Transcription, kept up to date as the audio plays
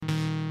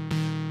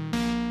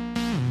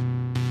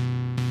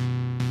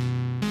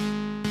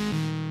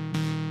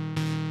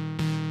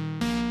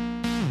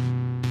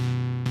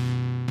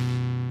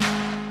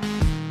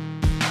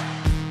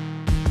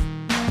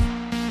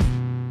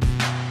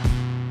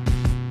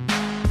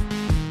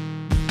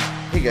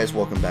Hey guys,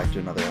 welcome back to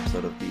another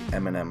episode of the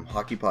M&M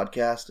Hockey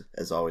Podcast.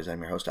 As always,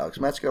 I'm your host, Alex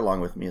Metzger. Along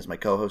with me is my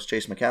co-host,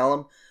 Chase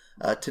McCallum.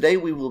 Today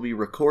we will be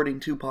recording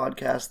two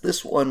podcasts.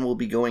 This one will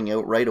be going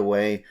out right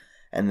away,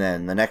 and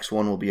then the next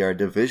one will be our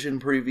division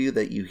preview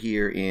that you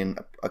hear in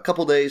a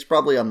couple days,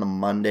 probably on the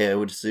Monday, I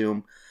would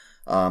assume.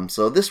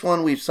 So this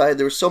one, we've decided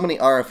there were so many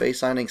RFA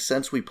signings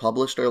since we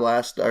published our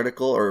last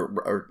article,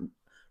 or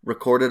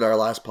recorded our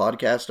last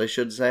podcast, I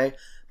should say,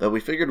 that we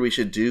figured we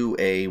should do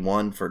a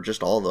one for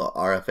just all the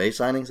RFA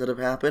signings that have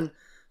happened.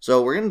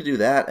 So we're going to do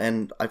that,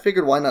 and I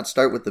figured why not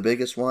start with the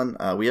biggest one.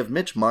 We have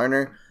Mitch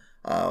Marner.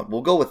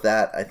 We'll go with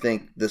that. I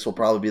think this will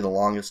probably be the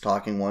longest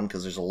talking one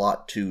because there's a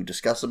lot to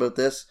discuss about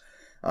this.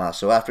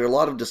 So after a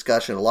lot of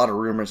discussion, a lot of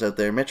rumors out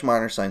there, Mitch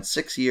Marner signed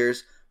 6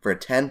 years for a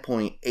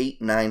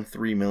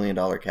 $10.893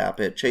 million cap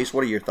hit. Chase,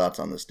 what are your thoughts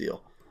on this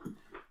deal?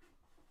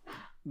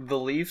 The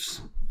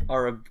Leafs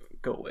are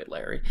Go away,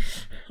 Larry.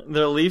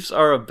 The Leafs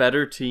are a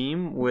better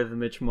team with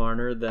Mitch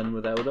Marner than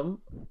without him,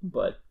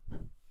 but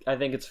I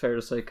think it's fair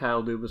to say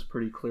Kyle Dubas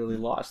pretty clearly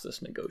lost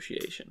this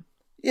negotiation.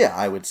 Yeah,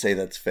 I would say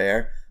that's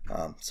fair.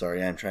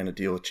 Sorry, I'm trying to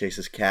deal with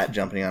Chase's cat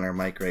jumping on our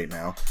mic right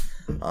now.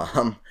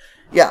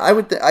 Yeah, I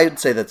would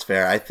say that's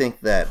fair. I think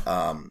that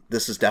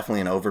this is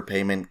definitely an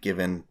overpayment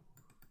given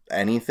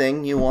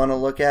anything you want to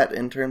look at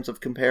in terms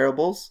of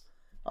comparables.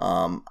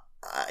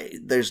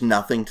 There's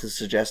nothing to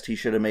suggest he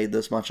should have made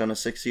this much on a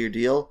 6-year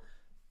deal.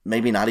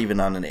 Maybe not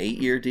even on an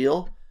 8-year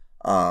deal.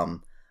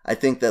 I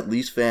think that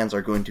Leafs fans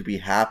are going to be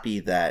happy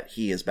that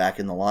he is back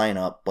in the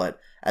lineup, but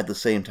at the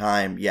same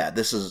time, yeah,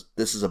 this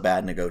is a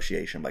bad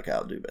negotiation by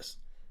Kyle Dubas.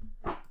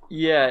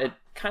 Yeah, it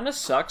kind of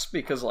sucks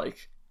because,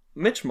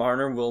 Mitch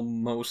Marner will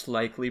most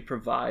likely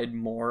provide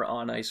more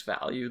on-ice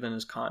value than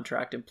his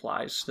contract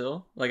implies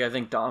still. I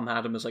think Dom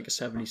had him as a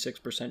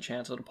 76%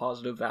 chance at a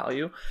positive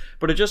value.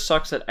 But it just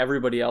sucks that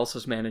everybody else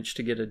has managed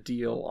to get a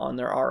deal on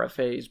their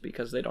RFAs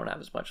because they don't have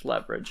as much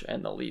leverage,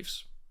 and the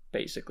Leafs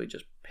basically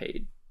just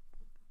paid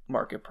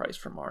market price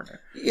for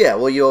Marner. Yeah,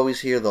 well, you always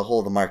hear the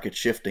market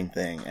shifting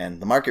thing,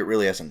 and the market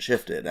really hasn't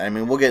shifted. I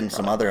mean, we'll get in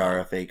some other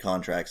RFA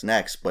contracts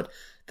next, but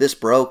this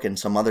broke and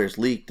some others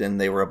leaked, and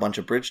they were a bunch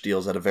of bridge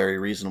deals at a very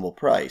reasonable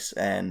price.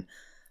 And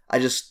I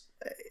just,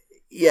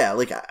 yeah,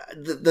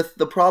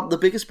 the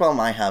biggest problem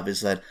I have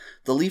is that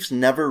the Leafs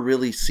never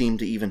really seem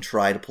to even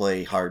try to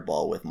play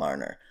hardball with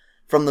Marner.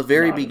 From the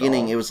very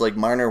beginning, it was like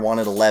Marner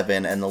wanted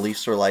 11, and the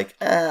Leafs were like,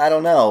 I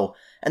don't know.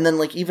 And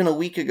then even a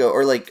week ago,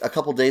 or a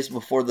couple days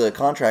before the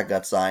contract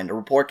got signed, a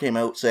report came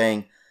out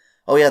saying,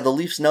 oh yeah, the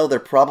Leafs know they're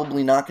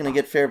probably not going to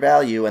get fair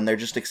value, and they're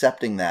just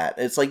accepting that.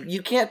 It's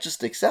you can't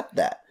just accept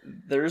that.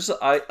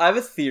 I have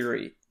a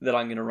theory that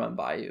I'm going to run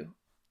by you.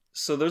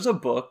 So there's a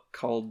book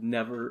called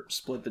Never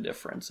Split the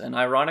Difference, and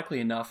ironically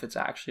enough, it's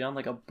actually on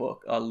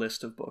a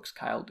list of books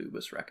Kyle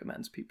Dubas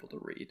recommends people to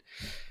read.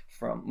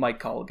 From Mike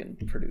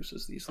Colligan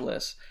produces these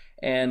lists,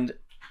 and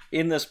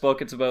in this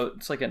book, it's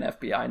like an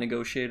FBI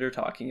negotiator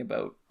talking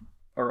about,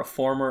 or a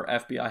former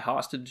FBI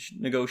hostage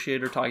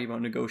negotiator talking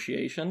about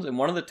negotiations. And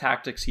one of the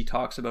tactics he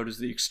talks about is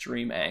the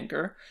extreme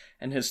anchor.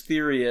 And his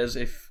theory is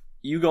if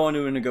you go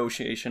into a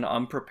negotiation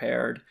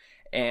unprepared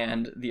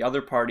and the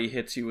other party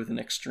hits you with an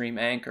extreme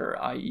anchor,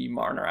 i.e.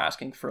 Marner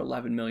asking for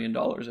 $11 million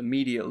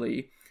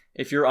immediately,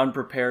 if you're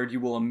unprepared, you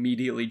will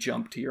immediately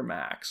jump to your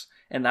max.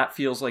 And that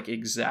feels like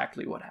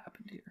exactly what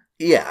happened here.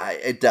 Yeah,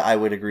 I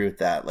would agree with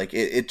that.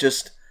 It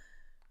just,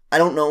 I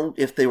don't know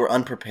if they were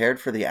unprepared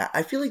for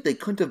I feel like they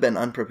couldn't have been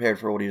unprepared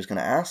for what he was going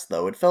to ask,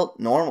 though. It felt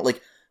normal.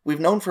 We've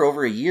known for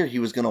over a year he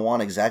was going to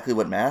want exactly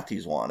what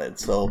Matthews wanted.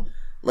 So,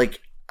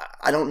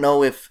 I don't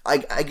know if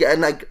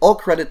all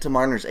credit to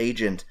Marner's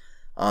agent.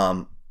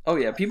 Oh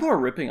yeah, people are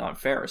ripping on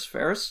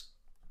Ferris.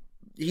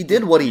 He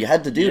did what he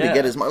had to do to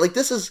get his money.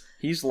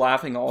 He's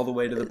laughing all the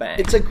way to the bank.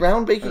 It's a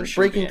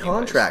ground-breaking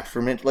contract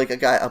for Mitch,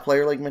 a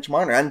player like Mitch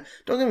Marner. And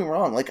don't get me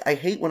wrong, I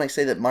hate when I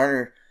say that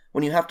Marner,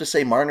 when you have to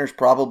say Marner's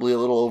probably a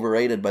little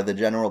overrated by the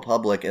general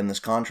public and this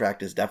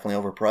contract is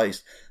definitely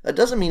overpriced. That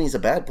doesn't mean he's a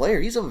bad player.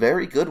 He's a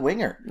very good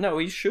winger. No,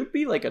 he should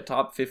be a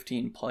top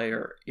 15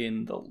 player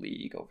in the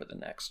league over the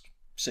next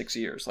 6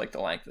 years, the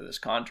length of this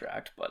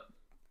contract. But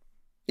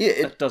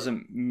that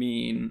doesn't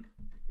mean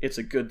it's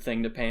a good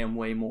thing to pay him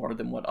way more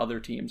than what other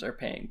teams are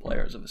paying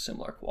players of a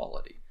similar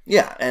quality.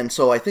 Yeah, and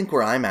so I think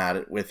where I'm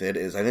at with it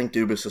is I think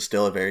Dubas is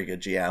still a very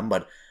good GM,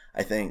 but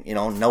I think,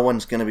 no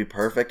one's going to be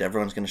perfect.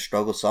 Everyone's going to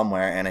struggle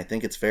somewhere, and I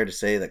think it's fair to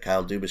say that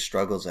Kyle Dubas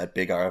struggles at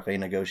big RFA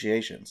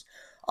negotiations.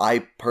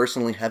 I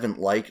personally haven't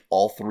liked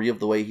all three of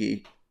the way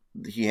he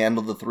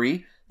handled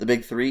the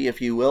big three,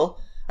 if you will.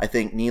 I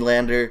think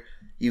Nylander,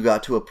 you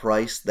got to a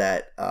price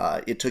that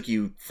it took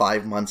you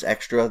 5 months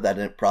extra than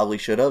it probably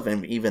should have,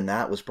 and even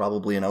that was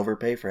probably an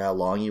overpay for how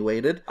long you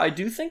waited. I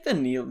do think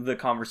the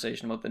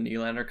conversation about the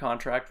Nylander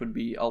contract would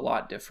be a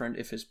lot different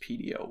if his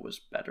PDO was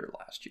better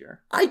last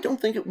year. I don't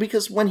think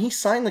because when he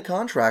signed the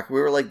contract, we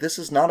were like, this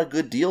is not a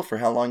good deal for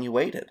how long you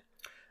waited.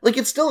 Like,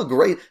 it's still a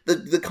great...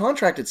 The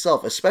contract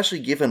itself, especially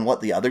given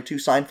what the other two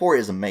signed for,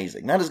 is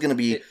amazing. That is going to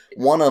be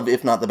one of,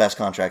 if not the best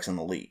contracts in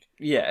the league.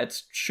 Yeah,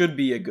 it should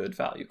be a good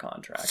value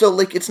contract. So,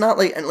 like, it's not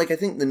like... And, like, I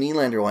think the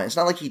Nylander one, it's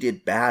not like he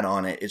did bad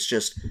on it. It's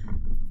just...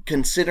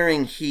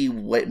 Considering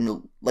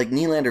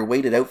Nylander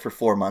waited out for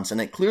 4 months, and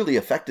it clearly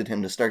affected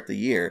him to start the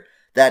year,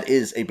 that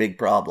is a big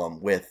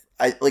problem with...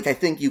 I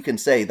think you can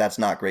say that's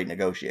not great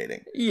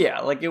negotiating.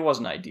 Yeah, like, it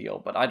wasn't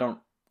ideal, but I don't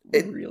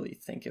really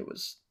think it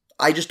was...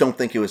 I just don't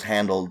think it was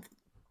handled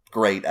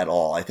great at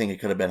all. I think it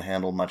could have been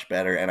handled much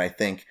better, and I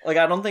think... Like,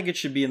 I don't think it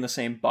should be in the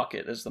same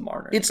bucket as the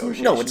Marner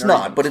negotiation. No, it's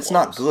not, but it's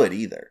not good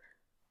either.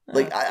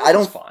 Like, I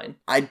don't... fine.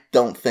 I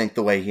don't think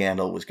the way he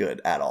handled it was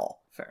good at all.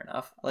 Fair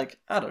enough. Like,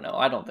 I don't know.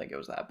 I don't think it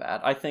was that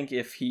bad. I think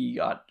if he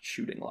got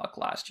shooting luck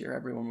last year,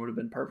 everyone would have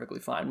been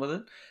perfectly fine with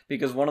it.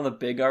 Because one of the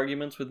big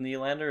arguments with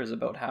Nylander is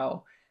about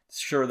how,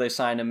 sure, they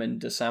signed him in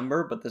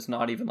December, but it's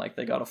not even like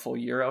they got a full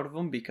year out of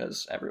him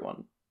because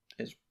everyone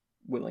is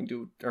willing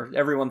to, or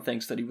everyone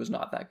thinks that he was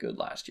not that good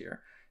last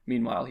year.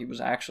 Meanwhile, he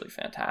was actually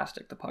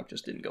fantastic. The puck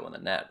just didn't go in the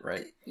net,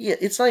 right? Yeah,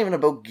 it's not even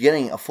about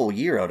getting a full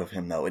year out of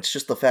him, though. It's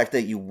just the fact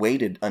that you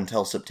waited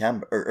until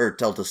September, or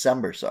till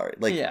December, sorry.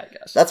 Like, yeah, I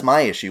guess. That's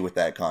my issue with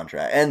that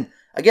contract. And,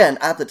 again,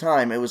 at the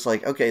time, it was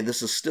like, okay,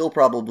 this is still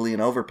probably an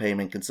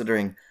overpayment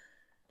considering,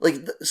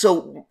 like,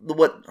 so,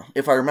 what,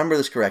 if I remember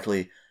this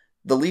correctly,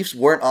 the Leafs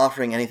weren't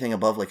offering anything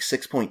above, like,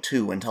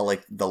 6.2 until,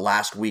 like, the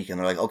last week, and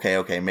they're like,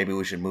 okay, maybe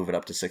we should move it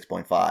up to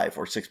 6.5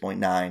 or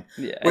 6.9.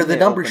 Yeah, where the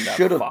number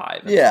should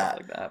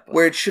have,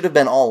 where it should have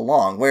been all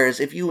along.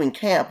 Whereas if you in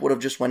camp would have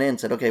just went in and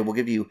said, okay, we'll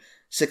give you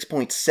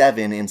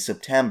 6.7 in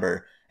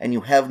September, and you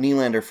have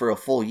Nylander for a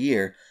full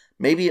year,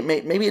 maybe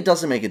it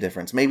doesn't make a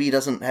difference. Maybe he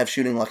doesn't have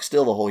shooting luck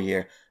still the whole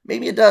year.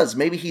 Maybe it does.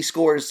 Maybe he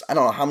scores, I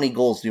don't know, how many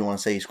goals do you want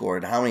to say he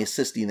scored? How many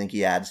assists do you think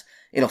he adds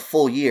in a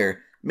full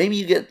year? Maybe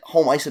you get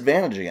home ice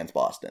advantage against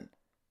Boston.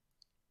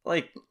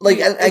 Like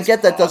I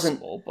get that possible,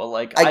 doesn't... But,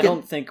 like, I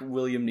don't think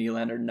William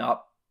Nylander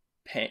not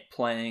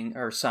playing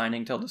or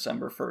signing till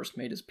December 1st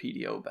made his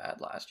PDO bad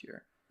last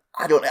year.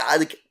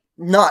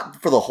 Not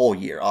for the whole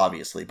year,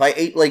 obviously. By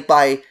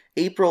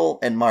April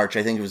and March,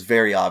 I think it was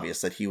very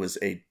obvious that he was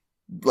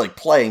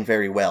playing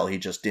very well. He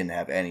just didn't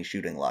have any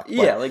shooting luck.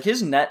 Yeah, like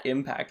his net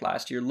impact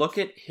last year. Look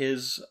at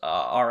his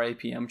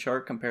RAPM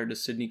chart compared to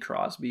Sidney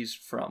Crosby's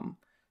from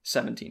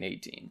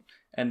 17-18.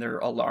 And they're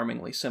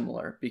alarmingly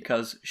similar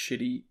because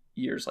shitty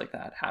years like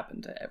that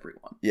happen to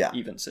everyone. Yeah.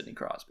 Even Sidney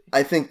Crosby.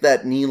 I think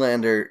that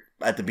Nylander,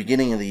 at the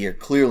beginning of the year,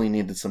 clearly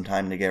needed some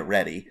time to get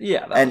ready.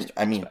 Yeah,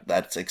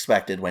 that's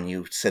expected when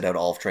you sit out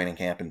all of training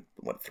camp in,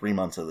 3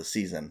 months of the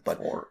season. But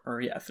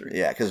 3.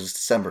 Yeah, because it's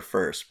December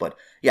 1st. But,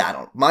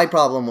 yeah, my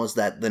problem was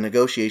that the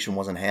negotiation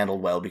wasn't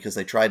handled well because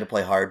they tried to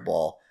play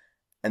hardball,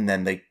 and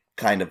then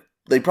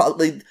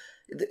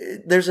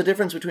there's a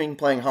difference between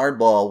playing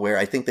hardball, where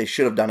I think they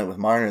should have done it with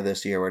Marner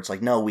this year, where it's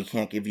like, no, we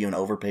can't give you an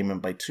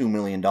overpayment by $2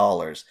 million.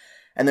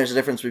 And there's a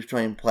difference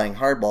between playing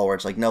hardball, where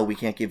it's like, no, we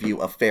can't give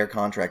you a fair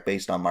contract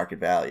based on market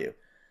value.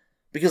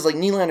 Because, like,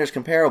 Nylander's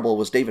comparable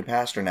was David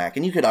Pastrnak,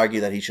 and you could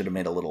argue that he should have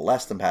made a little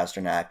less than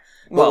Pastrnak.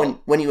 But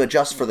when you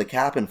adjust for the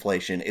cap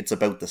inflation, it's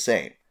about the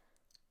same.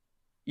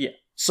 Yeah.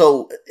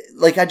 So,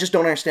 like, I just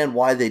don't understand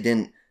why they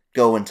didn't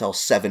go until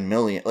 $7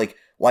 million. Like,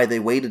 why they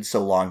waited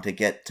so long to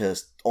get to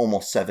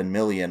almost $7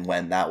 million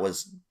when that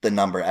was the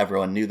number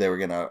everyone knew they were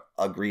going to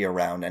agree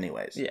around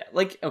anyways. Yeah,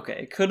 like,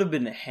 okay, it could have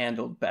been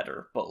handled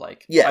better, but,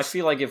 like, yes. I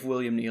feel like if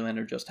William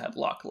Nylander just had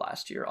luck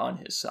last year on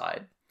his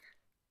side,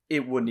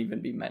 it wouldn't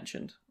even be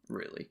mentioned,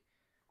 really.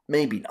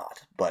 Maybe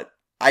not, but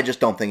I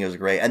just don't think it was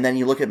great. And then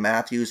you look at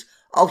Matthews,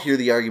 I'll hear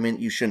the argument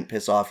you shouldn't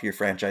piss off your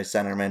franchise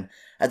centerman.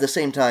 At the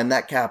same time,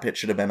 that cap hit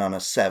should have been on a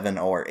 7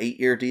 or 8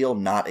 year deal,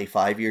 not a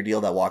 5-year deal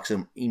that walks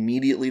him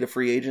immediately to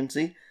free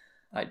agency.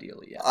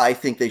 Ideally, yeah. I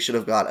think they should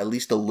have got at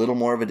least a little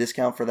more of a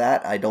discount for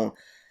that.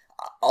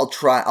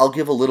 I'll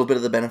give a little bit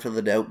of the benefit of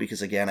the doubt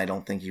because, again, I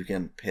don't think you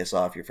can piss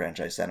off your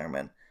franchise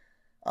centerman.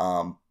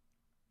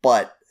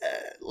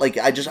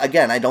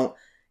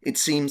 It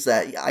seems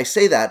that, I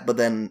say that, but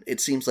then it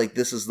seems like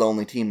this is the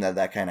only team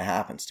that kind of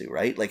happens to,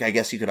 right? Like, I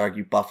guess you could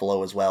argue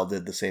Buffalo as well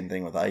did the same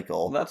thing with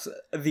Eichel. That's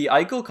the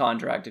Eichel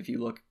contract, if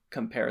you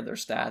compare their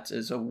stats,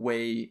 is a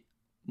way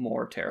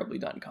more terribly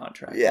done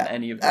contract than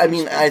any of them. I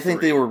mean, I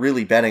think they were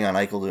really betting on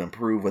Eichel to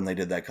improve when they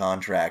did that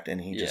contract, and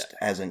he just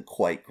hasn't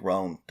quite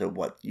grown to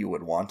what you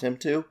would want him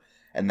to,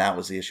 and that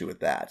was the issue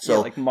with that.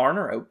 So, like,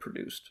 Marner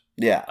outproduced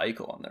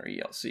Eichel on their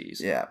ELCs.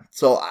 Yeah,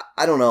 so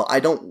I don't know. I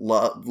don't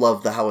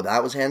love how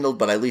that was handled,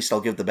 but at least I'll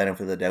give the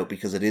benefit of the doubt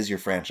because it is your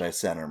franchise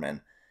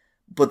centerman.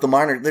 But the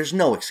Marner, there's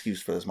no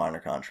excuse for this Marner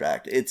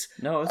contract. It's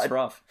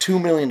rough.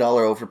 $2 million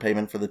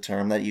overpayment for the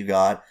term that you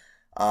got.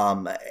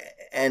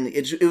 And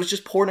it was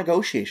just poor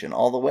negotiation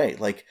all the way.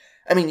 Like,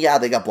 I mean, yeah,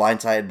 they got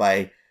blindsided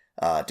by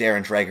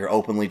Darren Dreger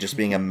openly just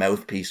being a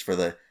mouthpiece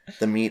for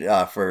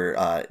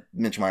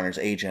Mitch Marner's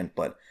agent.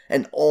 I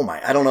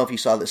don't know if you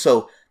saw this.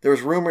 So there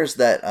was rumors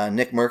that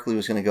Nick Merkley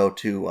was going to go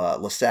to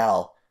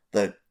LaSalle,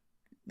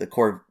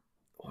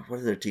 what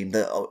is their team?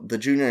 The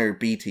junior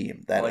B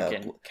team that like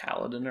in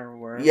Caledon or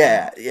wherever.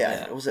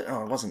 Yeah. Was it?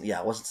 Oh, it wasn't. Yeah,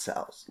 it wasn't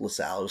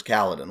LaSalle. It was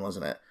Caledon,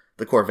 wasn't it?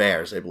 The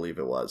Corvairs, I believe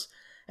it was.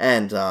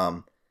 And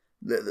the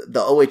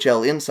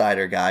OHL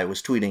insider guy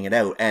was tweeting it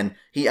out, and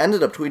he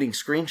ended up tweeting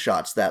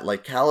screenshots that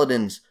like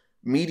Caledon's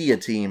media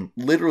team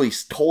literally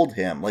told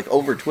him, like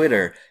over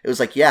Twitter, it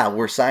was like, yeah,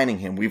 we're signing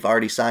him. We've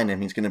already signed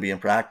him. He's going to be in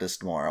practice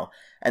tomorrow.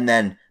 And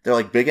then they're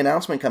like, big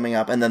announcement coming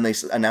up. And then they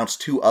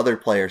announced 2 other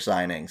player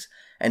signings.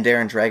 And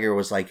Darren Dreger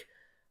was like,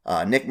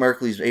 Nick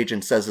Merkley's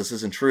agent says this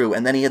isn't true.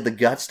 And then he had the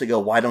guts to go,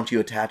 why don't you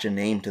attach a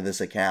name to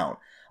this account?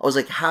 I was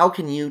like, how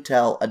can you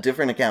tell a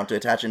different account to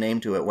attach a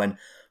name to it when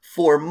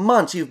for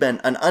months you've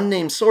been an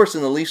unnamed source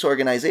in the Leafs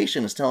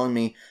organization is telling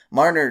me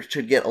Marner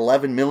should get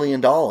 $11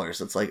 million?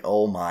 It's like,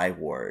 oh my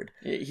word.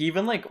 He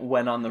even like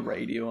went on the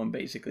radio and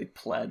basically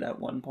pled at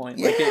one point.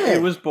 Yeah. Like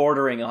it was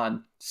bordering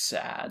on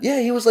sad. Yeah,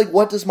 he was like,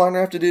 what does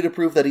Marner have to do to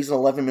prove that he's an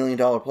 $11 million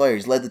player?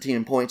 He's led the team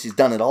in points. He's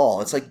done it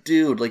all. It's like,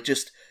 dude, like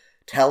just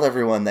tell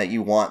everyone that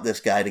you want this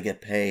guy to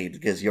get paid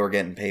because you're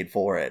getting paid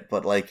for it.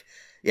 But like,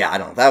 yeah, I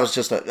don't know. That was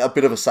just a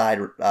bit of a side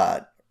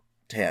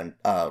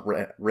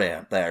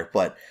rant there.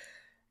 But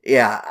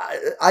yeah,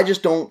 I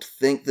just don't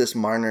think this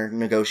Marner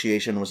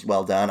negotiation was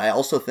well done. I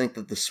also think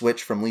that the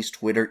switch from Leafs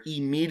Twitter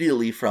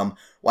immediately from,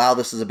 wow,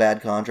 this is a bad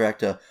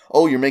contract, to,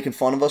 oh, you're making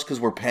fun of us because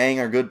we're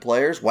paying our good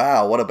players?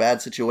 Wow, what a bad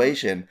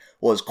situation,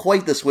 was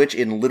quite the switch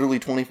in literally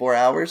 24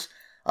 hours.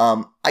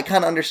 I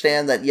kind of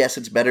understand that, yes,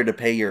 it's better to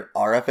pay your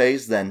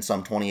RFAs than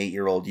some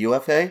 28-year-old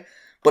UFA,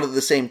 but at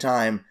the same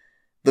time,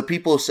 the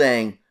people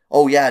saying,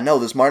 oh yeah, no,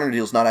 this Marner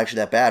deal's not actually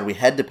that bad, we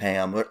had to pay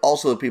him, but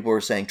also the people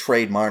were saying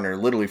trade Marner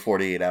literally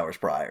 48 hours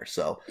prior,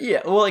 so.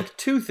 Yeah, well, like,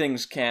 2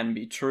 things can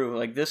be true.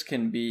 Like, this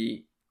can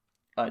be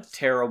a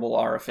terrible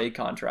RFA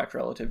contract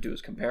relative to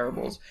his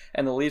comparables,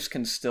 and the Leafs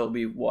can still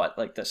be,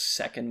 like the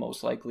second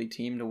most likely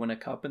team to win a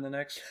cup in the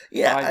next 5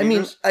 years? I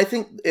mean, I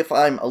think if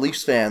I'm a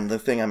Leafs fan, the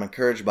thing I'm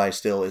encouraged by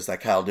still is that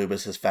Kyle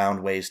Dubas has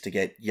found ways to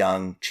get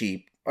young,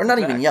 cheap, or not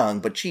even young,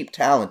 but cheap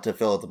talent to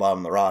fill at the bottom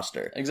of the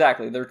roster.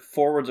 Exactly. Their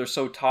forwards are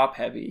so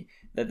top-heavy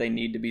that they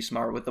need to be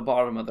smart with the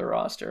bottom of the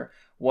roster.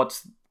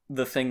 What's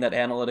the thing that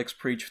analytics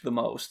preach the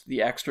most?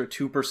 The extra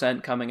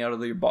 2% coming out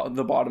of the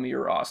bottom of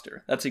your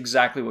roster. That's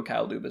exactly what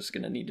Kyle Dubas is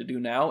going to need to do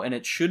now, and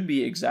it should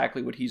be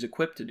exactly what he's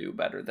equipped to do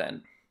better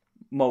than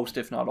most,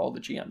 if not all,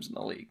 the GMs in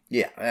the league.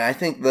 Yeah, I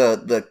think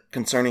the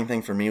concerning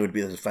thing for me would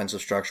be the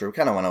defensive structure. We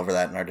kind of went over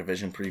that in our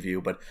division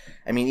preview, but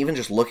I mean, even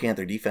just looking at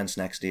their defense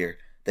next year,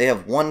 they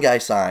have one guy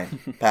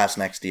signed past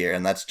next year,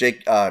 and that's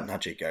not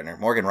Jake Gardner,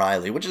 Morgan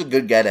Riley, which is a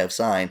good guy to have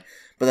signed.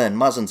 But then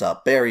Muzzin's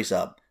up, Barry's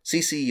up,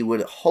 CC you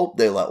would hope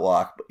they let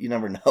walk, but you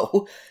never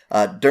know.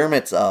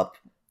 Dermott's up.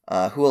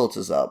 Who else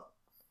is up?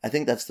 I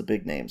think that's the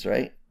big names,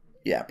 right?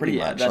 Yeah, pretty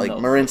much. Like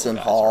Marinson,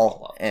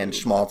 Hall, and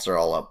Schmaltz are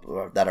all up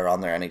that are on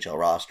their NHL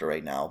roster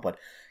right now. But,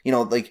 you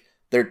know, like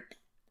their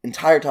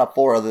entire top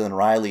 4 other than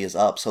Riley is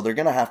up, so they're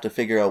going to have to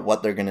figure out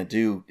what they're going to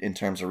do in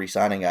terms of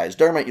re-signing guys.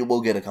 Dermott, you will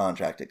get a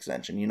contract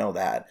extension. You know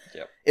that.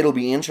 Yep. It'll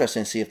be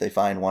interesting to see if they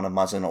find one of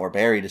Muzzin or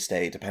Barry to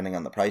stay, depending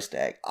on the price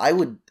tag. I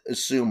would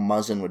assume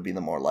Muzzin would be the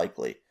more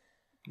likely.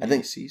 Maybe I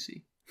think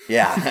CC.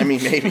 Yeah, I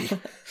mean, maybe.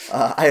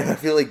 I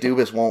feel like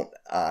Dubas won't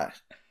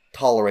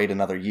tolerate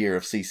another year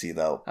of CC,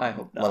 though. I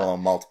hope not. Let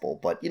alone multiple,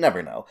 but you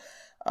never know.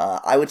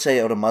 I would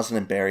say out of Muzzin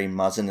and Barry,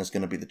 Muzzin is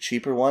going to be the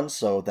cheaper one,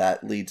 so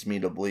that leads me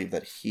to believe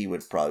that he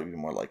would probably be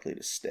more likely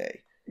to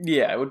stay.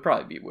 Yeah, it would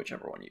probably be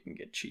whichever one you can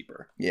get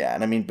cheaper. Yeah,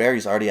 and I mean,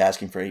 Barry's already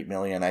asking for $8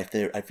 million. I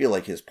feel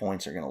like his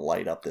points are going to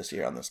light up this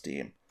year on this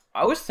team.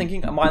 I was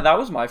thinking, that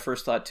was my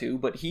first thought too,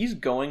 but he's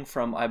going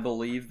from, I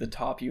believe, the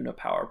top unit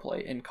power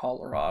play in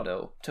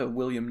Colorado to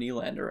William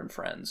Nylander and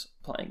friends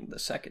playing the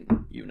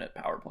second unit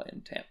power play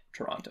in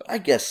Toronto. I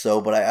guess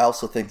so, but I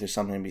also think there's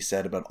something to be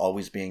said about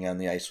always being on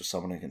the ice with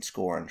someone who can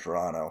score in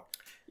Toronto.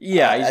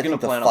 Yeah, he's going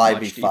to play on a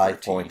much deeper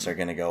 5v5 points are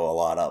going to go a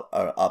lot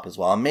up as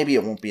well. And maybe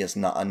it won't be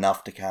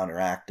enough to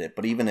counteract it,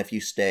 but even if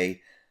you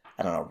stay,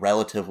 I don't know,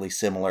 relatively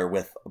similar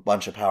with a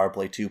bunch of power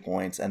play 2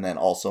 points and then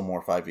also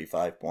more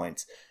 5v5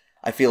 points,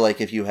 I feel like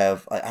if you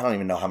have, I don't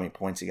even know how many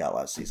points he got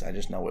last season. I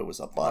just know it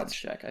was a bunch. Let's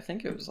check. I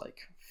think it was like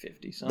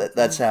 50 something.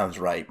 That sounds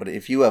right. But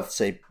if you have,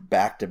 say,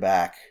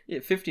 back-to-back.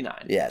 Yeah,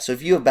 59. Yeah, so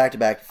if you have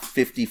back-to-back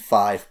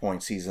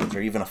 55-point seasons or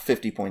even a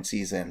 50-point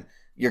season,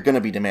 you're going to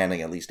be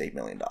demanding at least $8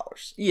 million.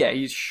 Yeah,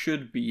 he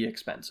should be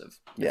expensive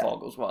if all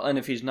goes well. And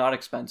if he's not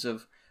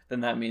expensive, then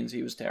that means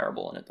he was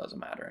terrible and it doesn't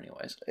matter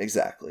anyways.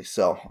 Exactly.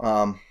 So,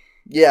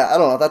 yeah, I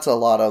don't know. That's a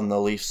lot on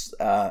the Leafs.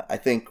 I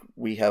think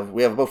we have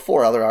about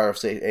 4 other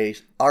RFA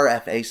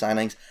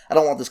signings. I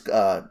don't want this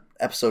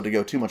episode to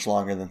go too much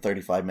longer than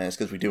 35 minutes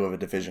because we do have a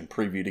division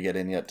preview to get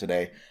in yet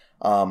today.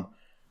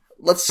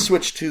 Let's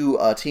switch to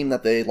a team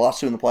that they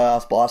lost to in the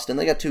playoffs, Boston.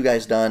 They got 2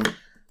 guys done.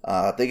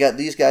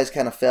 These guys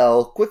kind of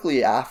fell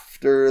quickly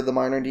after the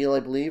Marner deal, I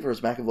believe, or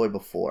was McAvoy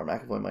before?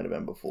 McAvoy might have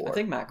been before. I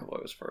think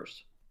McAvoy was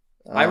first.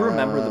 I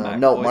remember the McAvoy.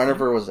 No,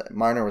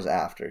 Marner was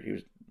after.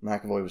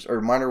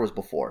 Marner was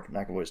before.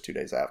 McAvoy was 2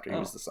 days after. He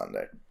was the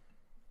Sunday.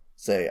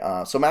 say.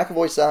 So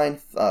McAvoy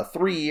signed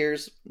 3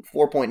 years,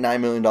 $4.9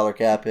 million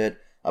cap hit,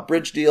 a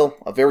bridge deal,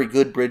 a very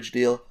good bridge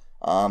deal.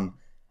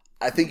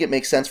 I think it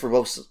makes sense for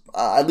both,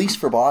 at least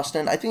for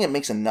Boston. I think it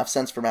makes enough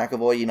sense for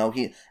McAvoy. You know,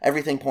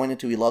 everything pointed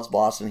to he loves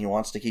Boston. He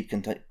wants to keep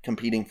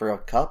competing for a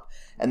cup,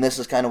 and this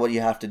is kind of what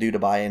you have to do to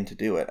buy in to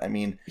do it. I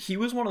mean, he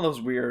was one of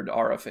those weird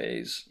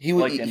RFAs. He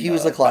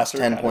was the class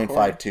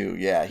 10.52.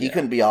 Yeah, he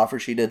couldn't be offer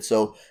sheeted,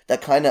 so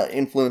that kind of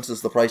influences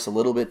the price a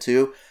little bit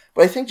too.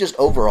 But I think just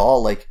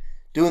overall, like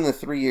doing the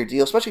 3-year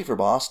deal, especially for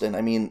Boston.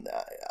 I mean,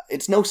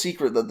 it's no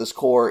secret that this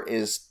core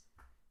is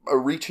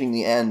reaching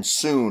the end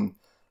sooner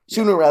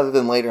rather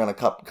than later on a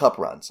cup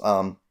runs.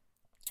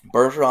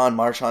 Bergeron,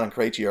 Marchand, and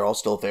Krejci are all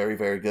still very,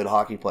 very good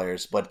hockey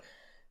players, but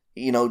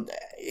you know,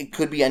 it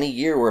could be any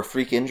year where a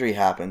freak injury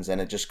happens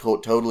and it just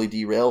totally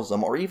derails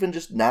them, or even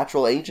just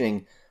natural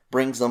aging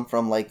brings them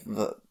from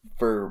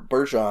for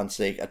Bergeron's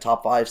sake, a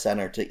top 5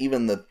 center to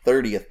even the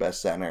 30th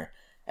best center,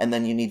 and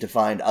then you need to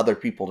find other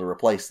people to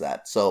replace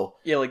that. So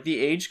yeah, like the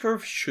age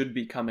curve should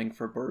be coming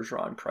for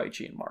Bergeron,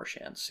 Krejci, and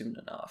Marchand soon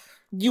enough.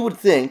 You would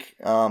think,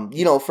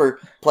 you know, for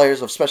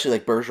players of especially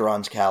like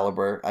Bergeron's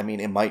caliber, I mean,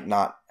 it might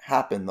not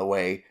happen the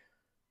way.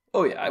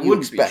 Oh yeah, I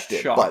wouldn't be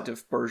shocked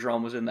if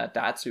Bergeron was in that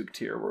Datsuk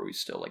tier where he's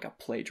still like a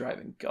play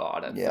driving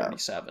god at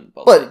 37.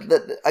 But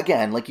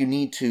again, like you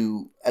need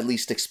to at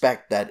least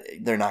expect that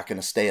they're not going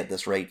to stay at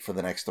this rate for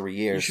the next 3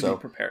 years. You should be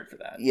prepared for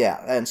that.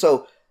 Yeah, and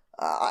so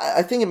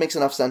I think it makes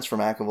enough sense for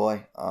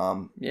McAvoy.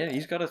 Yeah,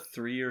 he's got a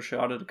 3-year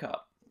shot at a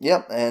cup.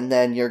 Yep, and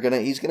then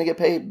he's gonna get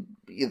paid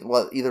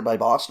either by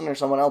Boston or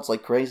someone else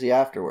like crazy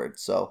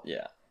afterwards. So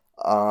yeah.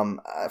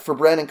 For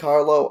Brandon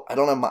Carlo, I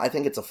don't know. I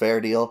think it's a fair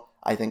deal.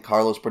 I think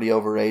Carlo's pretty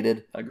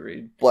overrated.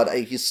 Agreed. But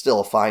he's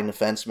still a fine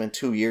defenseman.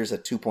 2 years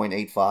at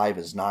 2.85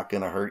 is not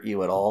going to hurt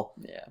you at all.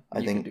 Yeah,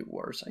 I think can do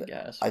worse, I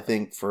guess. I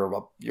think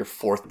for your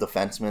 4th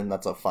defenseman,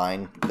 that's a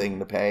fine thing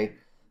to pay.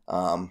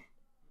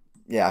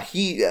 Yeah,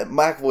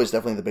 McAvoy is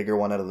definitely the bigger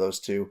one out of those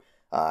two.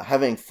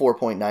 Having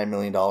 $4.9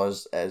 million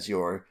as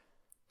your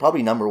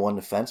probably number 1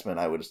 defenseman,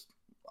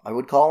 I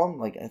would call him.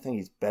 Like I think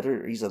he's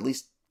better. He's at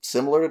least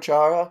similar to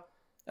Chara.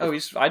 Oh,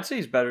 I'd say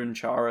he's better than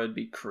Chara. It'd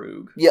be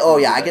Krug. Yeah. Oh,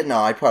 yeah.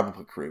 I'd probably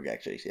put Krug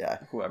actually. Yeah.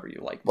 Whoever you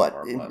like. But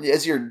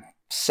as your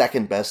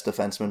second best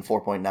defenseman,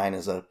 4.9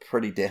 is a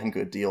pretty damn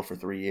good deal for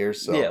 3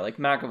 years. So yeah, like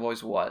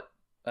McAvoy's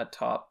a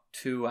top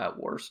 2 at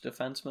worst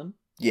defenseman.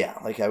 Yeah,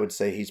 like I would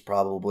say he's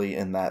probably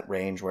in that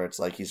range where it's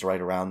like he's right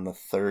around the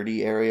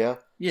 30 area.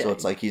 Yeah. So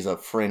it's like he's a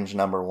fringe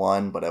number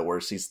 1, but at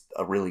worst he's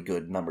a really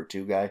good number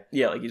 2 guy.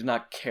 Yeah, like he's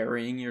not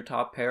carrying your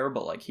top pair,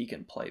 but like he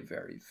can play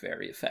very,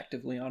 very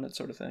effectively on it,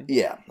 sort of thing.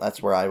 Yeah,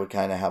 that's where I would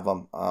kind of have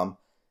him.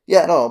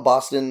 Yeah, no,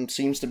 Boston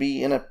seems to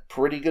be in a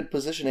pretty good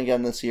position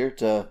again this year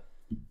to,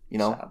 you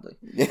know,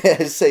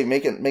 sadly,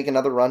 make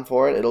another run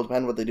for it. It'll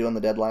depend what they do on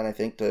the deadline, I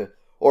think,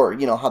 or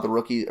you know how the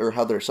rookie or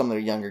how some of their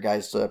younger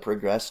guys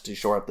progress to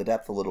shore up the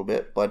depth a little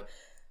bit. But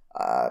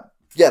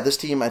yeah, this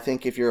team, I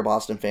think, if you're a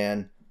Boston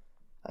fan,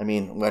 I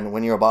mean,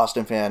 when you're a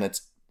Boston fan,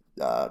 it's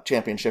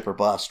championship or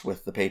bust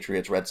with the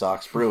Patriots, Red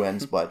Sox,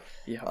 Bruins. But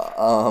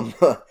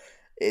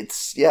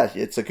it's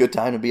a good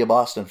time to be a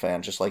Boston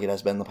fan, just like it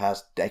has been the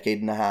past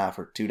decade and a half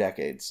or 2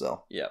 decades.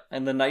 So yeah,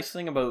 and the nice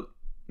thing about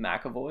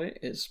McAvoy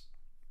is,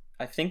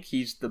 I think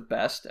he's the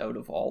best out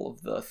of all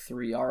of the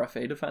 3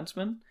 RFA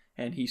defensemen.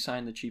 And he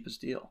signed the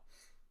cheapest deal.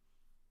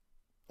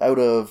 Out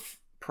of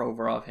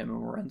Provorov, him, and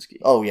Werenski.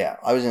 Oh, yeah.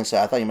 I was going to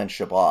say, I thought you meant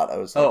Shabbat. I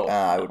was like,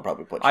 I would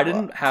probably put Shabbat. I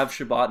didn't have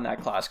Shabbat in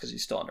that class because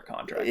he's still under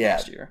contract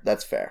next year.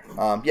 That's fair.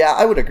 Yeah,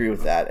 I would agree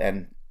with that.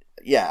 And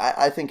yeah,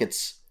 I think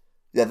that's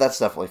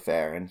definitely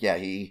fair. And yeah,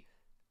 he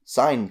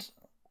signed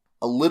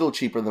a little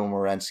cheaper than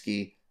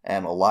Werenski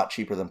and a lot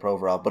cheaper than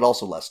Provorov, but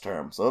also less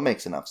term. So it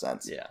makes enough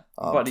sense. Yeah.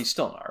 But he's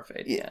still an RFA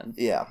at the end.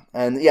 Yeah.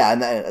 And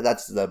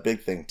that's the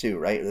big thing too,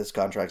 right? This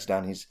contract's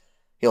done.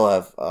 He'll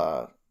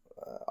have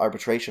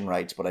arbitration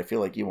rights, but I feel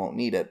like you won't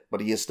need it.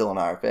 But he is still an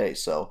RFA.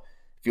 So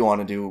if you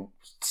want to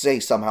say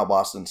somehow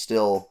Boston's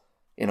still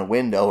in a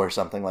window or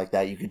something like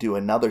that, you could do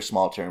another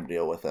small term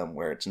deal with him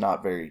where it's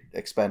not very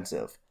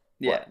expensive.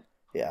 Yeah. But,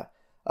 yeah.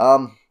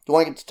 Do you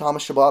want to get to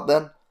Thomas Chabot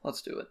then?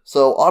 Let's do it.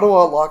 So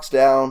Ottawa locks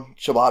down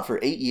Chabot for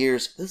 8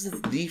 years. This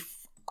is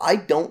I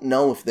don't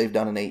know if they've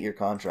done an 8-year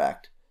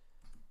contract.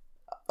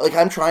 Like,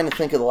 I'm trying to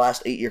think of the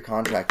last 8-year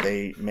contract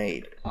they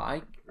made.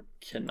 I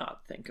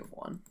cannot think of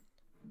one.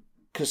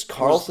 Because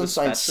Carlson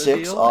signed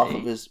 6 off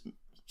of his...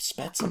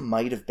 Spezza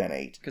might have been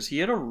 8. Because he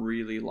had a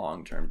really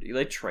long-term deal.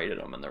 They traded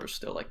him, and there was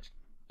still, like,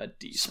 a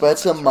decent...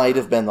 Spezza might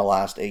have been the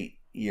last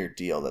 8-year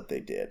deal that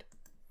they did.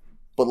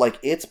 But, like,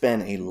 it's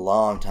been a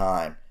long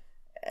time.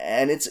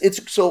 And it's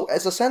so,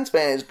 as a Sens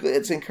fan,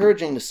 it's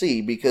encouraging to see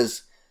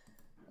because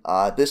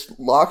this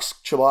locks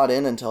Chabot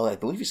in until I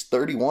believe he's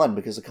 31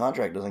 because the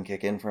contract doesn't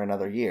kick in for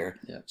another year.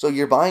 Yeah. So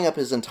you're buying up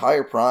his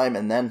entire prime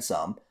and then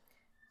some.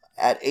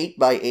 At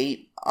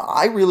 8x8,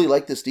 I really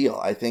like this deal.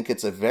 I think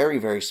it's a very,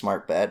 very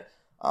smart bet.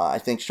 I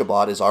think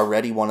Chabot is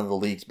already one of the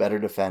league's better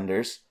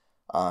defenders.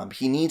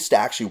 He needs to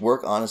actually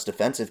work on his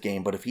defensive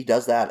game, but if he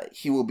does that,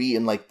 he will be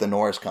in like the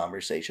Norris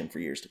conversation for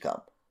years to come.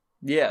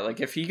 Yeah, like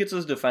if he gets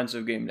his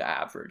defensive game to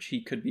average,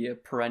 he could be a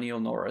perennial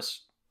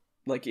Norris,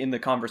 like in the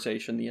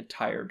conversation the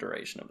entire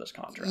duration of this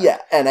contract. Yeah,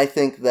 and I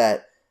think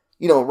that,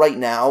 right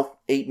now,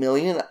 $8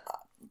 million,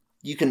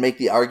 you can make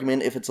the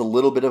argument if it's a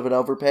little bit of an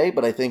overpay,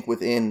 but I think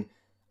within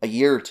a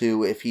year or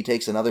two, if he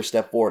takes another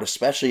step forward,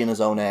 especially in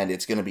his own end,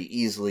 it's going to be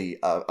easily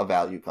a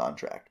value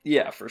contract.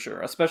 Yeah, for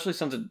sure. Especially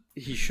since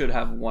he should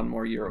have one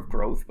more year of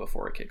growth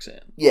before it kicks in.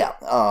 Yeah,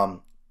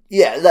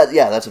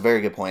 that's a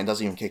very good point. It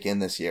doesn't even kick in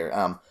this year.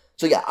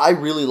 So yeah, I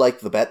really like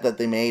the bet that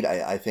they made.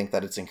 I think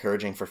that it's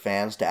encouraging for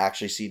fans to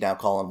actually see now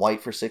Colin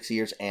White for 6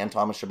 years and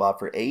Thomas Chabot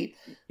for 8.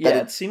 Yeah,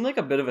 it seemed like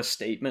a bit of a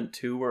statement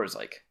too, where it's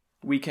like,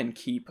 we can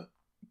keep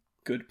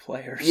good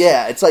players.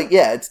 Yeah, it's like,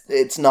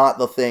 it's not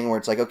the thing where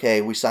it's like,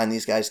 okay, we sign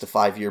these guys to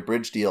 5-year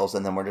bridge deals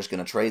and then we're just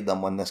going to trade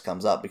them when this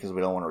comes up because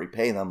we don't want to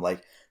repay them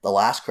like the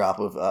last crop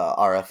of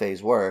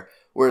RFAs were.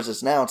 Whereas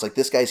it's now, it's like,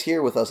 this guy's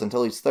here with us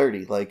until he's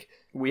 30. Like,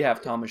 we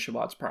have Thomas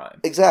Chabot's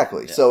prime.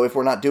 Exactly. Yeah. So if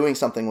we're not doing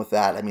something with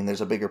that, I mean,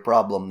 there's a bigger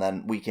problem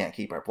than we can't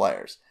keep our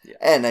players. Yeah.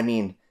 And I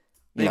mean,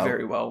 they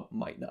very well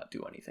might not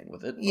do anything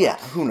with it. Yeah,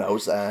 who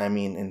knows? I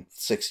mean, in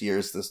 6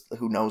 years,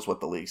 who knows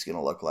what the league's going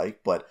to look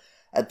like. But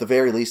at the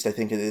very least, I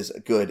think it is a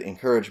good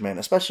encouragement,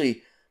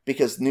 especially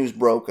because news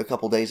broke a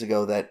couple days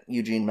ago that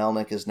Eugene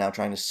Melnyk is now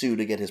trying to sue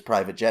to get his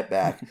private jet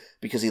back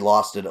because he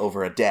lost it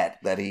over a debt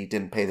that he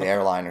didn't pay the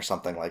airline or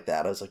something like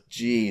that. I was like,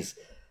 geez,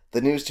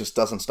 the news just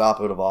doesn't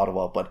stop out of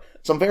Ottawa. But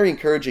some very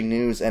encouraging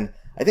news, and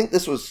I think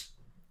this was,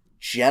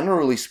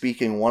 generally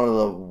speaking, one of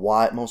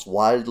the most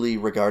widely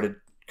regarded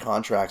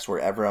contracts where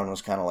everyone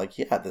was kind of like,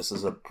 yeah, this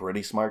is a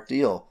pretty smart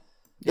deal.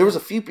 There was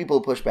a few people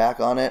who pushed back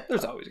on it.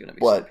 There's always going to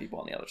be some people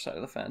on the other side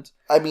of the fence.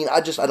 I mean,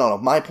 I don't know.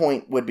 My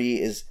point would be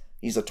is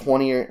he's a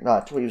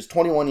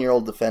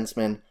 21-year-old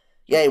defenseman.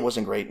 Yeah, he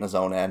wasn't great in his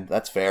own end.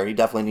 That's fair. He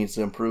definitely needs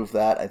to improve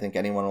that. I think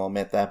anyone will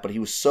admit that. But he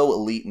was so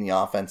elite in the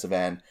offensive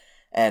end.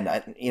 And,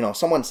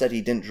 someone said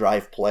he didn't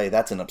drive play.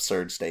 That's an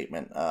absurd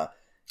statement.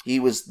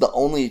 He was the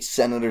only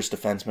Senators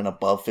defenseman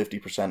above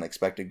 50%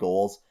 expected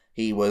goals.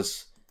 He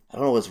was, I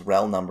don't know what his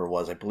rel number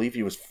was. I believe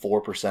he was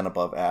 4%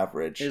 above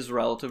average. His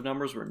relative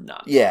numbers were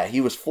nuts. Yeah,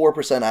 he was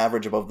 4%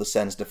 average above the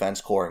Sens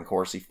defense core and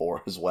Corsi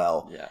 4 as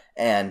well. Yeah.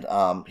 And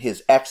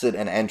his exit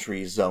and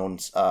entry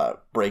zones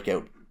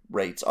breakout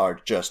rates are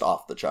just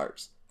off the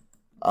charts.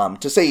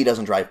 To say he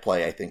doesn't drive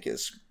play, I think,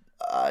 is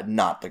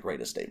not the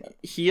greatest statement.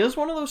 He is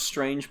one of those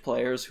strange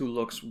players who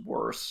looks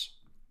worse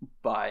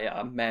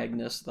by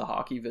Magnus, the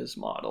Hockey Viz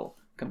model,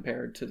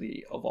 compared to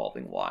the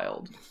Evolving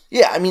Wild.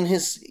 Yeah, I mean,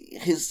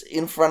 his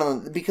in front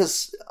of...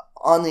 Because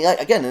on the...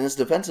 Again, in his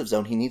defensive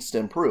zone, he needs to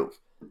improve.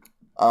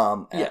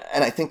 And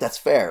I think that's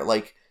fair.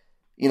 Like,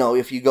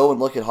 if you go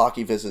and look at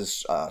Hockey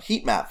Viz's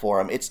heat map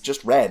for him, it's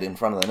just red in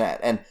front of the net.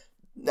 And,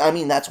 I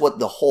mean, that's what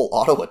the whole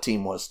Ottawa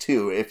team was,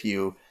 too, if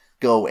you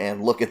go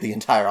and look at the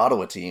entire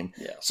Ottawa team.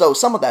 Yeah. So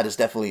some of that is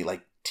definitely,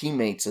 like,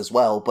 teammates as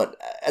well, but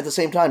at the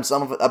same time,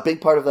 a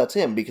big part of that's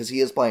him, because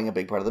he is playing a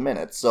big part of the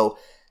minutes. So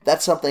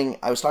that's something,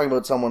 I was talking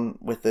about someone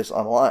with this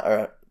online,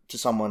 or to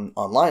someone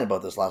online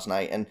about this last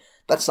night, and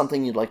that's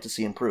something you'd like to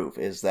see improve,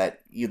 is that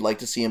you'd like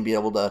to see him be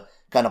able to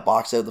kind of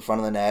box out the front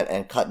of the net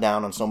and cut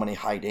down on so many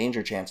high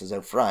danger chances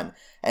out front.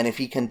 And if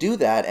he can do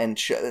that, and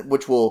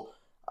which will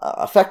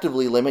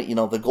effectively limit,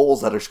 the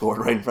goals that are scored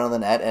right in front of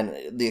the net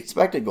and the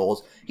expected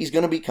goals, he's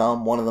going to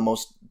become one of the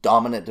most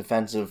dominant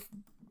defensive,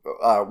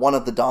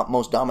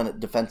 most dominant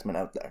defensemen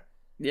out there.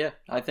 Yeah,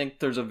 I think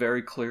there's a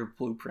very clear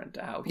blueprint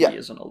to how he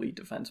is an elite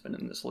defenseman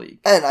in this league.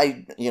 And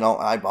I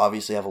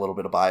obviously have a little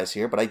bit of bias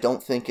here, but I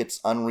don't think it's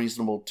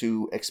unreasonable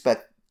to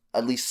expect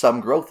at least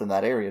some growth in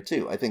that area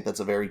too. I think that's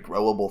a very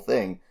growable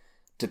thing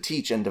to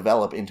teach and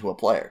develop into a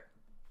player.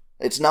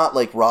 It's not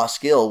like raw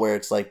skill where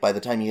it's like by the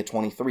time you hit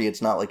 23,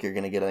 it's not like you're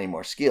going to get any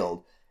more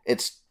skilled.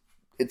 It's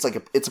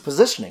a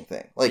positioning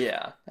thing. Like,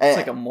 yeah, it's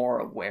like a more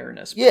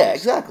awareness. Yeah,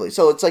 exactly.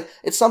 So it's like,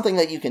 it's something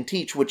that you can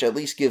teach, which at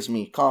least gives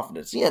me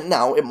confidence. Yeah,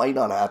 now it might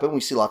not happen. We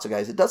see lots of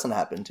guys it doesn't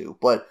happen to,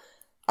 but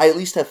I at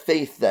least have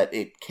faith that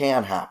it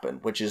can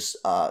happen, which is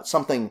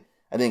something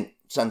I think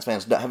Sens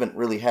fans haven't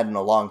really had in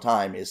a long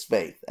time, is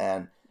faith.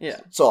 And yeah,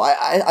 so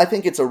I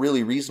think it's a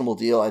really reasonable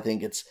deal. I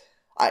think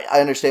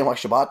I understand why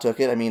Chabot took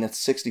it. I mean,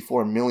 it's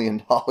 $64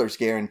 million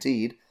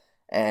guaranteed,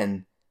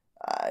 and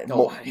I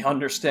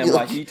understand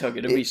why he took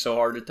it. It'd be so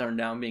hard to turn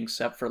down being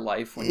set for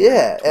life when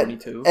you're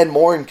 22. And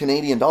more in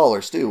Canadian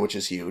dollars, too, which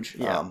is huge.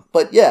 Yeah.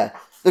 But yeah,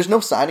 there's no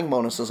signing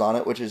bonuses on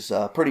it, which is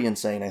pretty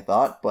insane, I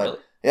thought. But really?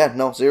 Yeah,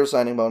 no, 0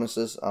 signing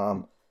bonuses.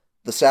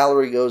 The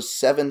salary goes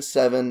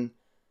 7-7.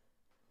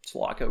 It's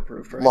lockout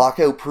proof, right?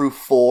 Lockout proof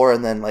 4,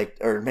 and then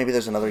or maybe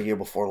there's another year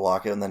before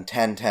lockout, and then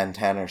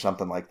 10-10-10 or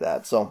something like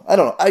that. So, I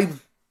don't know.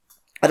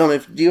 I don't know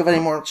do you have any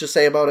more to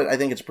say about it? I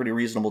think it's a pretty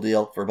reasonable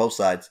deal for both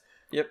sides.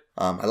 Yep.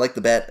 I like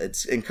the bet.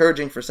 It's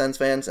encouraging for Sens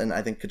fans, and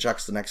I think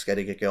Tkachuk's the next guy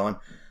to get going.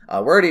 We're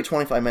already at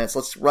 25 minutes.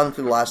 Let's run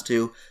through the last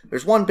two.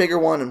 There's one bigger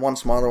one and one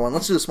smaller one.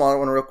 Let's do the smaller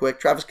one real quick.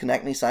 Travis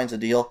Konechny signs a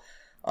deal.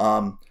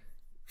 I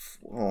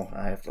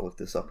have to look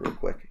this up real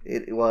quick.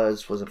 It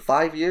was it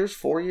 5 years,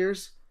 4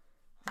 years?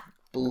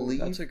 believe.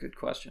 That's a good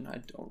question. I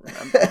don't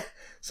remember.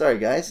 Sorry,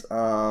 guys.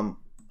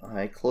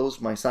 I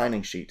closed my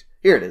signing sheet.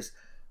 Here it is.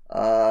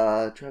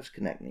 Travis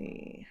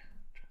Konechny.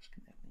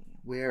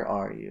 Where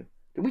are you?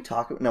 Did we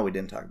talk? No, we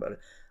didn't talk about it.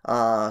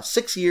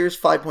 6 years,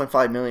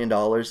 $5.5 million.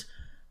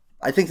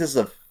 I think this is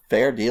a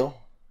fair deal.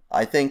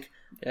 I think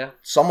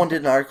someone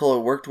did an article that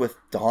worked with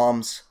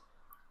Dom's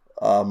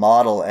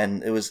model,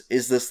 and it was,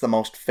 is this the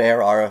most fair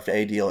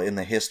RFA deal in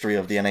the history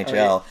of the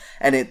NHL?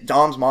 And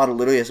Dom's model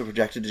literally has it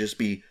projected to just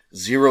be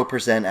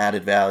 0%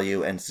 added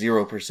value and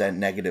 0%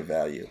 negative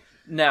value.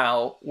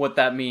 Now, what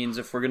that means,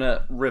 if we're going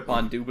to rip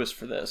on Dubas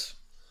for this,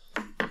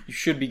 you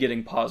should be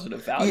getting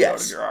positive value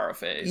out of your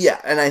RFAs. Yeah,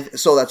 and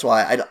so that's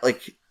why I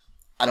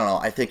don't know.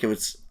 I think it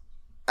was,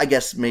 I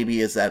guess maybe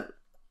is that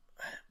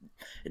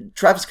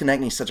Travis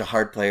Konechny is such a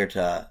hard player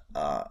to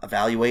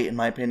evaluate, in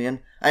my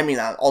opinion. I mean,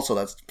 also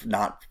that's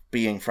not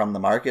being from the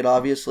market,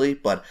 obviously,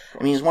 but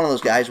I mean, he's one of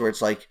those guys where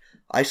it's like,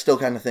 I still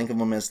kind of think of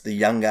him as the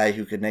young guy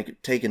who could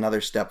take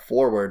another step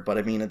forward, but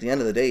I mean, at the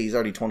end of the day, he's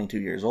already 22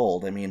 years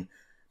old. I mean,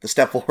 the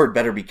step forward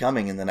better be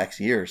coming in the next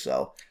year or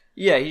so.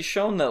 Yeah, he's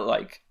shown that,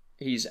 like,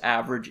 he's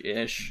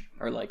average-ish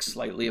or, like,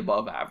 slightly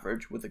above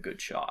average with a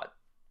good shot.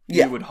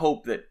 Yeah. You would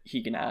hope that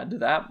he can add to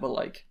that, but,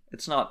 like,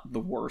 it's not the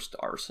worst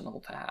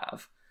arsenal to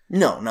have.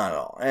 No, not at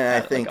all.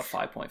 And I think like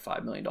a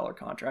 $5.5 million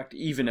contract,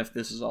 even if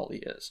this is all he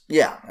is.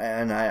 Yeah,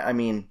 and I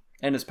mean,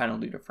 and his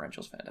penalty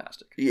differential is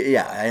fantastic.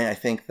 Yeah, I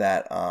think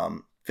that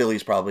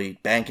Philly's probably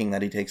banking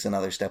that he takes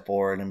another step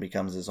forward and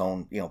becomes his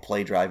own,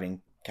 play driving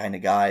kind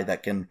of guy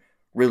that can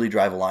really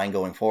drive a line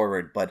going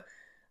forward. But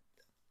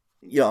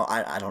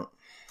I don't.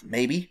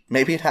 Maybe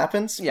it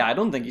happens. Yeah, I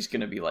don't think he's going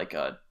to be like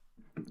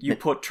you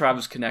put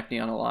Travis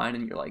Konechny on a line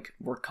and you're like,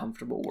 we're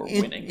comfortable, we're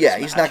winning. Yeah,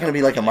 he's not going to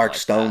be like a Mark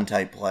Stone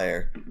type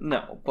player.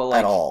 No, but like,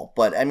 at all.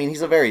 But I mean,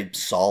 he's a very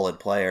solid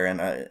player and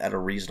at a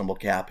reasonable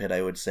cap hit,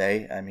 I would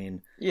say. I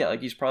mean, yeah,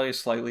 like he's probably a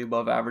slightly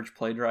above average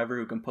play driver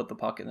who can put the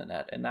puck in the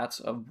net, and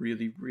that's a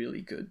really,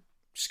 really good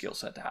skill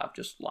set to have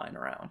just lying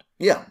around.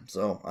 Yeah.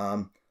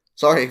 So,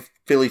 sorry,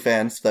 Philly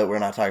fans, that we're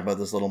not talking about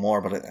this a little more,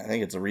 but I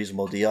think it's a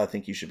reasonable deal. I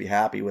think you should be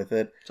happy with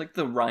it. It's like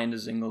the Ryan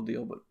Dzingel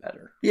deal, but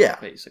better. Yeah.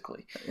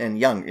 Basically. And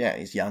young. Yeah,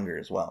 he's younger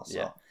as well.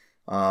 So.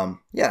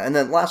 Yeah. And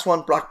then last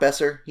one, Brock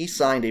Besser. He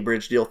signed a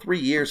bridge deal, 3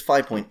 years,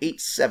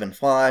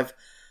 $5.875.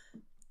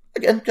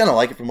 Again, kind of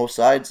like it from both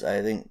sides.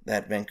 I think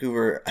that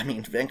Vancouver. I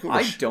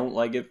don't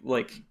like it.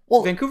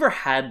 Vancouver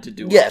had to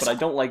do it, but I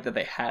don't like that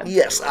they had to do it.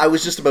 Yes, I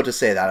was just about to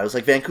say that. I was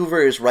like,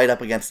 Vancouver is right up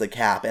against the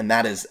cap, and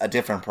that is a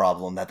different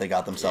problem that they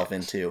got themselves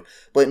into.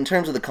 But in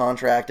terms of the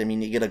contract, I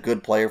mean, you get a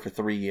good player for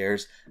 3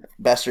 years.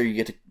 Besser, you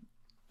get to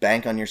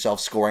bank on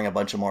yourself scoring a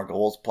bunch of more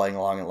goals, playing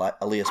along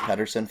Elias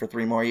Pettersson for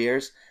 3 more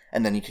years,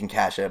 and then you can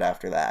cash out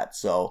after that.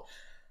 So,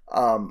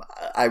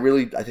 I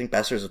think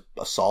Besser's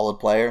a solid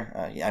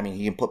player. I mean,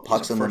 he can put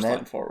pucks in the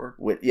net. Forward.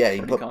 He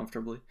can put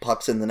comfortably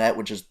pucks in the net,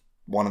 which is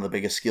one of the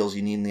biggest skills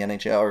you need in the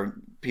NHL,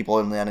 or people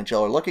in the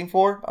NHL are looking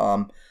for.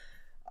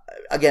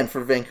 Again,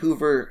 for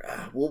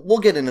Vancouver, we'll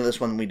get into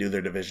this when we do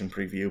their division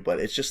preview, but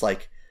it's just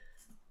like,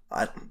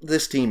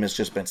 this team has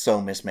just been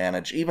so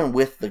mismanaged, even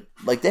with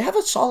they have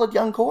a solid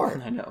young core.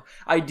 I know.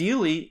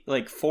 Ideally,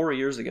 4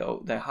 years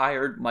ago, they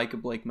hired Micah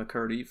Blake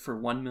McCurdy for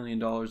 $1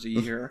 million a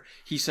year.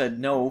 He said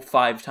no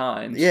 5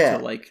 times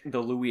to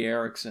the Louis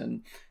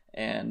Eriksson,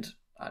 and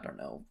I don't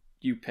know,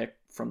 you pick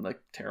from the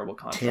terrible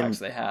contracts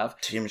they have.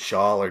 Tim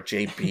Shaw or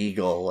Jay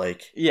Beagle,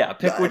 yeah,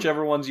 pick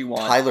whichever ones you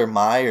want. Tyler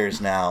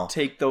Myers now.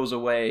 Take those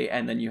away,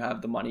 and then you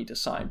have the money to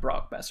sign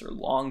Brock Besser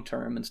long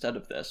term instead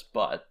of this.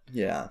 But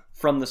yeah,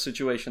 from the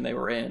situation they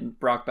were in,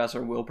 Brock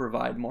Besser will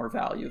provide more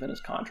value than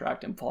his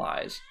contract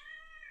implies.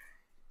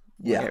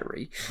 Yeah.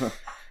 Larry.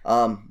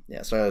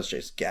 Yeah, sorry, that was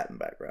just Gat in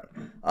the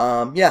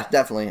background. Yeah,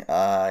 definitely.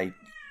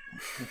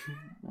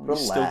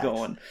 Still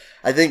going.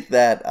 I think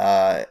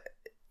that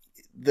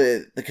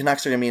the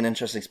Canucks are going to be an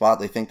interesting spot.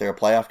 They think they're a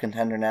playoff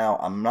contender now.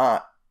 I'm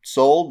not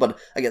sold, but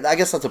I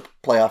guess that's a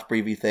playoff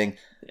preview thing.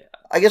 Yeah.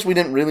 I guess we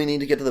didn't really need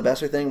to get to the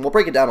Besser thing. We'll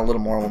break it down a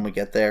little more when we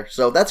get there.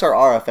 So that's our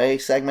RFA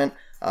segment.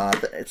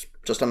 It's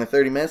just under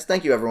 30 minutes.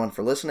 Thank you, everyone,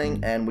 for listening,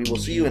 and we will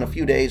see you in a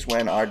few days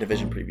when our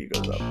division preview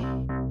goes up.